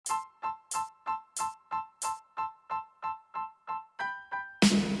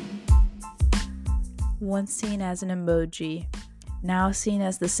Once seen as an emoji, now seen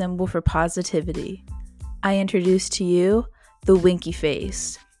as the symbol for positivity, I introduce to you the Winky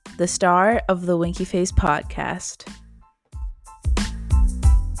Face, the star of the Winky Face podcast.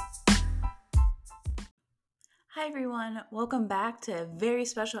 Hi everyone, welcome back to a very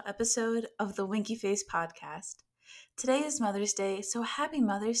special episode of the Winky Face podcast. Today is Mother's Day, so happy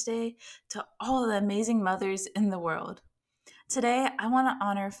Mother's Day to all the amazing mothers in the world. Today, I want to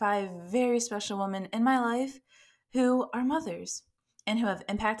honor 5 very special women in my life who are mothers and who have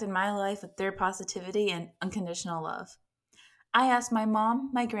impacted my life with their positivity and unconditional love. I asked my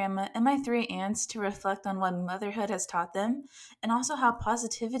mom, my grandma, and my 3 aunts to reflect on what motherhood has taught them and also how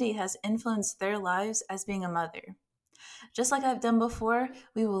positivity has influenced their lives as being a mother. Just like I've done before,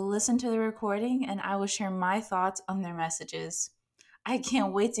 we will listen to the recording and I will share my thoughts on their messages. I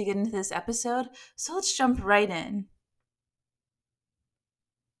can't wait to get into this episode, so let's jump right in.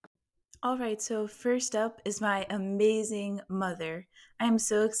 All right, so first up is my amazing mother. I am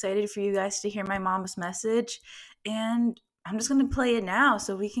so excited for you guys to hear my mom's message, and I'm just going to play it now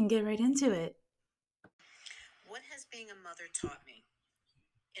so we can get right into it. What has being a mother taught me?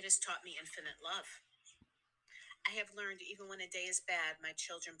 It has taught me infinite love. I have learned even when a day is bad, my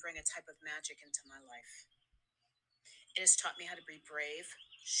children bring a type of magic into my life. It has taught me how to be brave,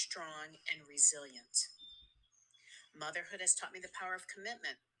 strong, and resilient. Motherhood has taught me the power of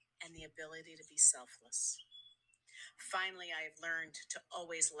commitment and the ability to be selfless. Finally, I have learned to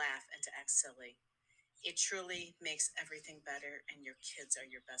always laugh and to act silly. It truly makes everything better, and your kids are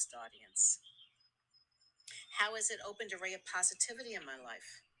your best audience. How has it opened a ray of positivity in my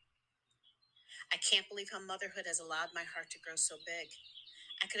life? I can't believe how motherhood has allowed my heart to grow so big.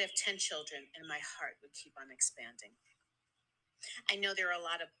 I could have 10 children and my heart would keep on expanding. I know there are a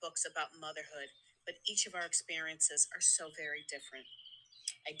lot of books about motherhood, but each of our experiences are so very different.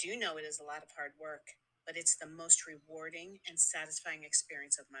 I do know it is a lot of hard work, but it's the most rewarding and satisfying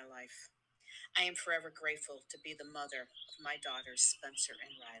experience of my life. I am forever grateful to be the mother of my daughters, Spencer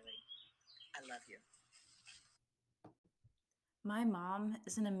and Riley. I love you. My mom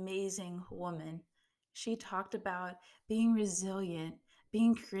is an amazing woman. She talked about being resilient,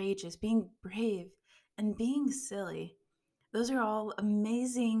 being courageous, being brave, and being silly. Those are all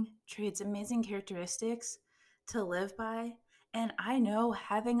amazing traits, amazing characteristics to live by. And I know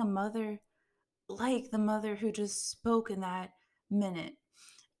having a mother like the mother who just spoke in that minute,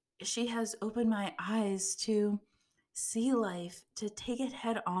 she has opened my eyes to see life, to take it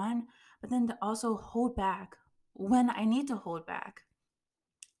head on, but then to also hold back when I need to hold back.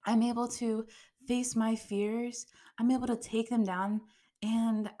 I'm able to face my fears. I'm able to take them down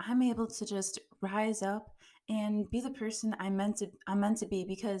and I'm able to just rise up and be the person I'm meant to be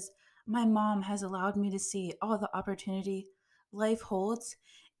because my mom has allowed me to see all the opportunity life holds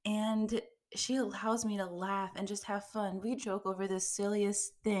and she allows me to laugh and just have fun. We joke over the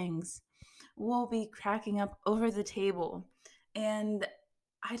silliest things. We'll be cracking up over the table. And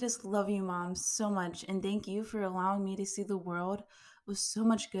I just love you, Mom, so much. And thank you for allowing me to see the world with so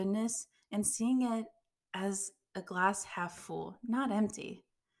much goodness and seeing it as a glass half full, not empty.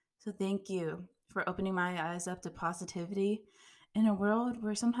 So thank you for opening my eyes up to positivity in a world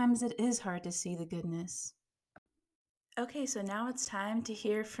where sometimes it is hard to see the goodness. Okay, so now it's time to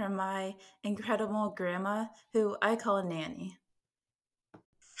hear from my incredible grandma, who I call Nanny.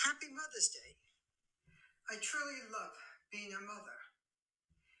 Happy Mother's Day. I truly love being a mother.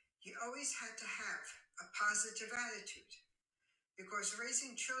 You always had to have a positive attitude because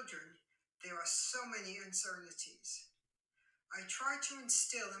raising children, there are so many uncertainties. I try to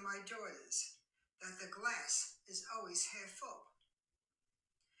instill in my daughters that the glass is always half full.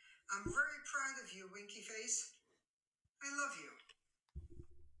 I'm very proud of you, Winky Face. I love you.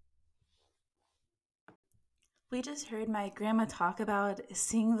 We just heard my grandma talk about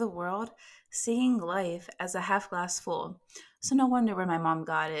seeing the world, seeing life as a half glass full. So no wonder where my mom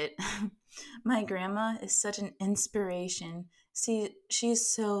got it. My grandma is such an inspiration. See, she's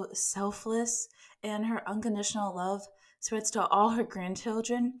so selfless and her unconditional love spreads to all her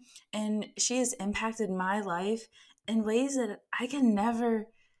grandchildren and she has impacted my life in ways that I can never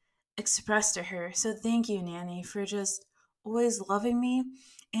express to her. So thank you, Nanny, for just always loving me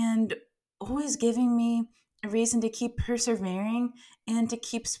and always giving me a reason to keep persevering and to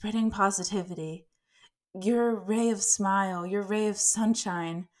keep spreading positivity. Your ray of smile, your ray of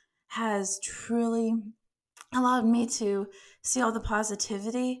sunshine has truly allowed me to see all the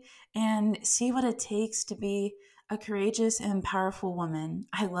positivity and see what it takes to be a courageous and powerful woman.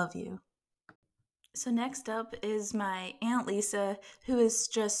 I love you. So, next up is my Aunt Lisa, who is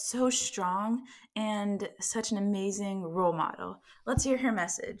just so strong and such an amazing role model. Let's hear her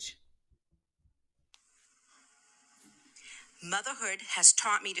message. Motherhood has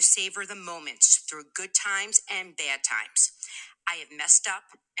taught me to savor the moments through good times and bad times. I have messed up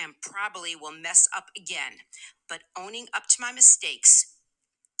and probably will mess up again, but owning up to my mistakes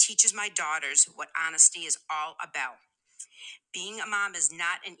teaches my daughters what honesty is all about. Being a mom is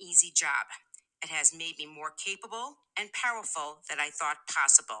not an easy job. It has made me more capable and powerful than I thought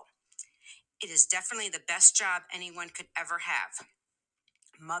possible. It is definitely the best job anyone could ever have.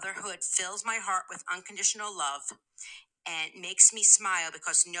 Motherhood fills my heart with unconditional love and makes me smile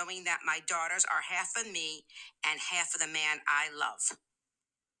because knowing that my daughters are half of me and half of the man I love.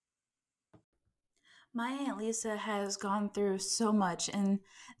 My Aunt Lisa has gone through so much, and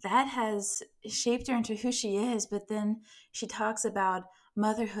that has shaped her into who she is. But then she talks about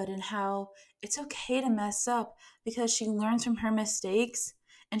motherhood and how it's okay to mess up because she learns from her mistakes,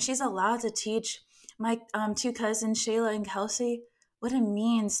 and she's allowed to teach my two cousins, Shayla and Kelsey, what it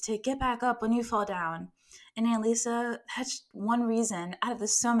means to get back up when you fall down. And Aunt Lisa, that's one reason out of the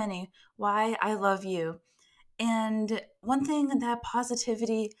so many why I love you. And one thing that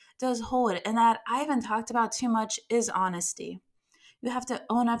positivity does hold, and that I haven't talked about too much, is honesty. You have to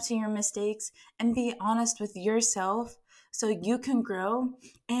own up to your mistakes and be honest with yourself so you can grow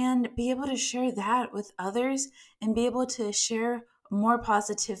and be able to share that with others and be able to share more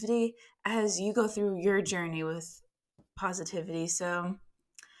positivity as you go through your journey with positivity. So,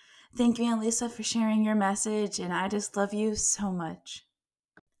 thank you, Aunt Lisa, for sharing your message, and I just love you so much.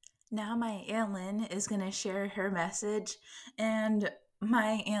 Now my Aunt Lynn is going to share her message, and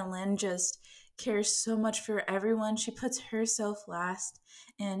my Aunt Lynn just cares so much for everyone. She puts herself last,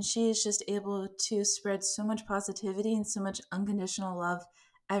 and she is just able to spread so much positivity and so much unconditional love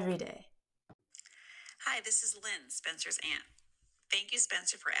every day. Hi, this is Lynn, Spencer's aunt. Thank you,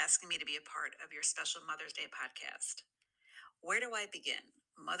 Spencer, for asking me to be a part of your special Mother's Day podcast. Where do I begin?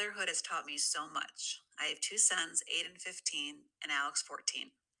 Motherhood has taught me so much. I have two sons, 8 and 15, and Alex,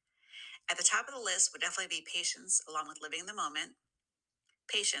 14. At the top of the list would definitely be patience, along with living the moment.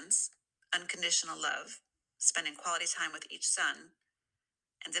 Patience, unconditional love, spending quality time with each son.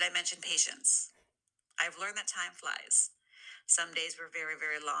 And did I mention patience? I've learned that time flies. Some days were very,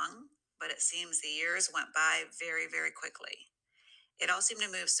 very long, but it seems the years went by very, very quickly. It all seemed to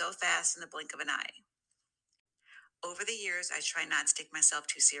move so fast in the blink of an eye. Over the years, I try not to take myself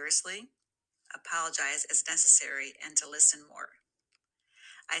too seriously, apologize as necessary, and to listen more.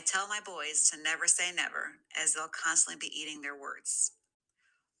 I tell my boys to never say never, as they'll constantly be eating their words.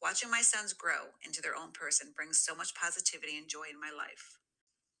 Watching my sons grow into their own person brings so much positivity and joy in my life.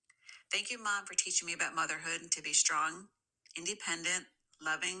 Thank you, Mom, for teaching me about motherhood and to be strong, independent,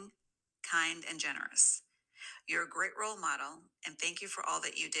 loving, kind, and generous. You're a great role model, and thank you for all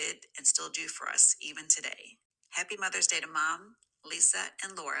that you did and still do for us even today. Happy Mother's Day to Mom, Lisa,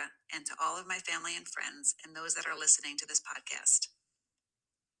 and Laura, and to all of my family and friends and those that are listening to this podcast.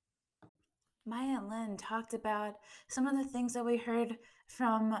 My Aunt Lynn talked about some of the things that we heard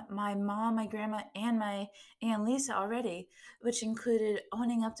from my mom, my grandma, and my Aunt Lisa already, which included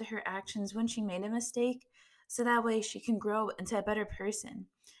owning up to her actions when she made a mistake, so that way she can grow into a better person.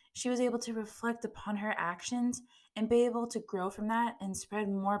 She was able to reflect upon her actions and be able to grow from that and spread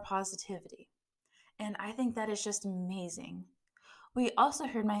more positivity. And I think that is just amazing. We also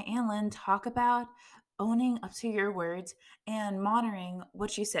heard my Aunt Lynn talk about owning up to your words and monitoring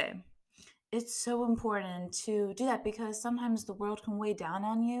what you say. It's so important to do that because sometimes the world can weigh down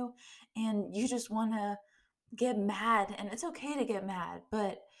on you and you just want to get mad. And it's okay to get mad,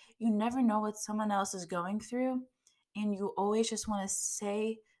 but you never know what someone else is going through. And you always just want to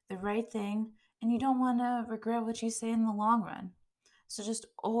say the right thing and you don't want to regret what you say in the long run. So just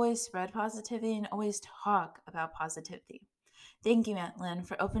always spread positivity and always talk about positivity. Thank you, Aunt Lynn,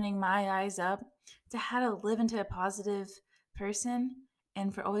 for opening my eyes up to how to live into a positive person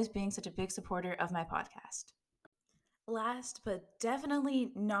and for always being such a big supporter of my podcast. Last but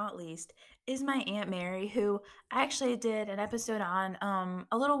definitely not least is my Aunt Mary, who I actually did an episode on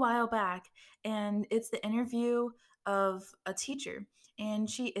a little while back, and it's the interview of a teacher, and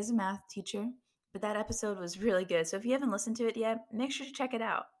she is a math teacher. But that episode was really good. So if you haven't listened to it yet, make sure to check it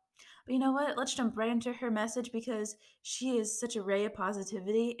out. But you know what? Let's jump right into her message because she is such a ray of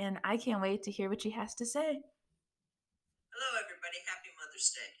positivity, and I can't wait to hear what she has to say. Hello, everybody. Happy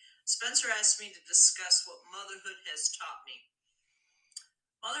Mother's Day. Spencer asked me to discuss what motherhood has taught me.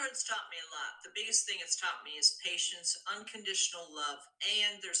 Motherhood's taught me a lot. The biggest thing it's taught me is patience, unconditional love,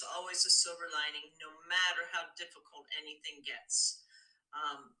 and there's always a silver lining no matter how difficult anything gets.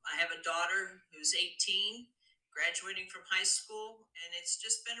 I have a daughter who's 18, graduating from high school, and it's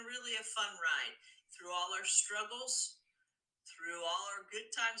just been really a fun ride through all our struggles, through all our good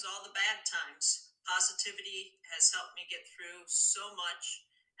times, all the bad times. Positivity has helped me get through so much,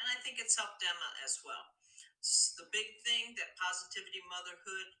 and I think it's helped Emma as well. The big thing that positivity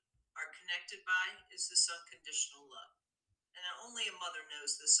motherhood are connected by is this unconditional love. And only a mother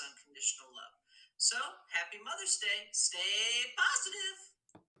knows this unconditional love. So, happy Mother's Day. Stay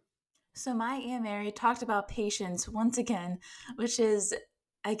positive. So, my Aunt Mary talked about patience once again, which is,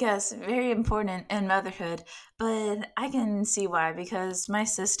 I guess, very important in motherhood. But I can see why, because my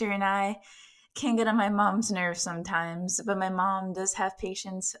sister and I can get on my mom's nerves sometimes, but my mom does have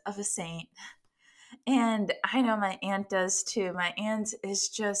patience of a saint. And I know my aunt does too. My aunt is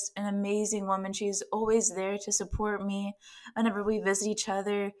just an amazing woman. She's always there to support me whenever we visit each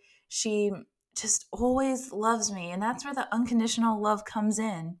other. She just always loves me. And that's where the unconditional love comes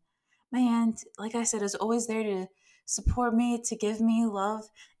in. My aunt, like I said, is always there to support me, to give me love.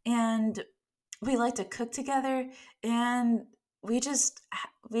 And we like to cook together. And we just,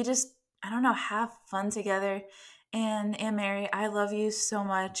 I don't know, have fun together. And Aunt Mary, I love you so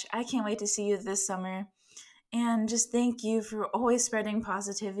much. I can't wait to see you this summer. And just thank you for always spreading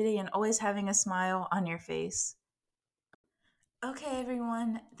positivity and always having a smile on your face. Okay,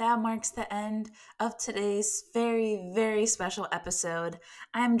 everyone, that marks the end of today's very, very special episode.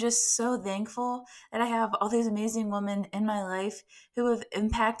 I'm just so thankful that I have all these amazing women in my life who have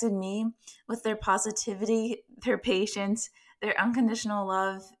impacted me with their positivity, their patience, their unconditional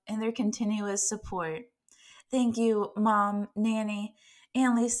love, and their continuous support. Thank you, Mom, Nanny,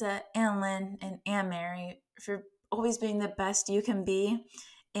 Aunt Lisa, Aunt Lynn, and Aunt Mary for always being the best you can be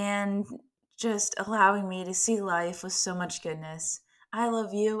and just allowing me to see life with so much goodness. I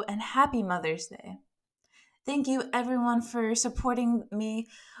love you and happy Mother's Day. Thank you, everyone, for supporting me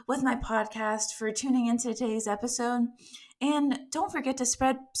with my podcast, for tuning into today's episode. And don't forget to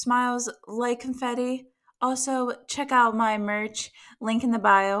spread smiles like confetti. Also, check out my merch, link in the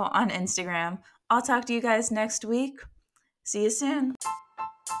bio on Instagram. I'll talk to you guys next week. See you soon.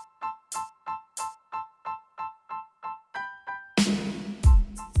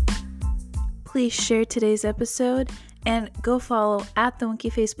 Please share today's episode and go follow at the Winky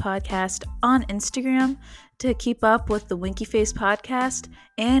Face Podcast on Instagram to keep up with the Winky Face Podcast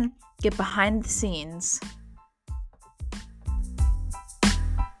and get behind the scenes.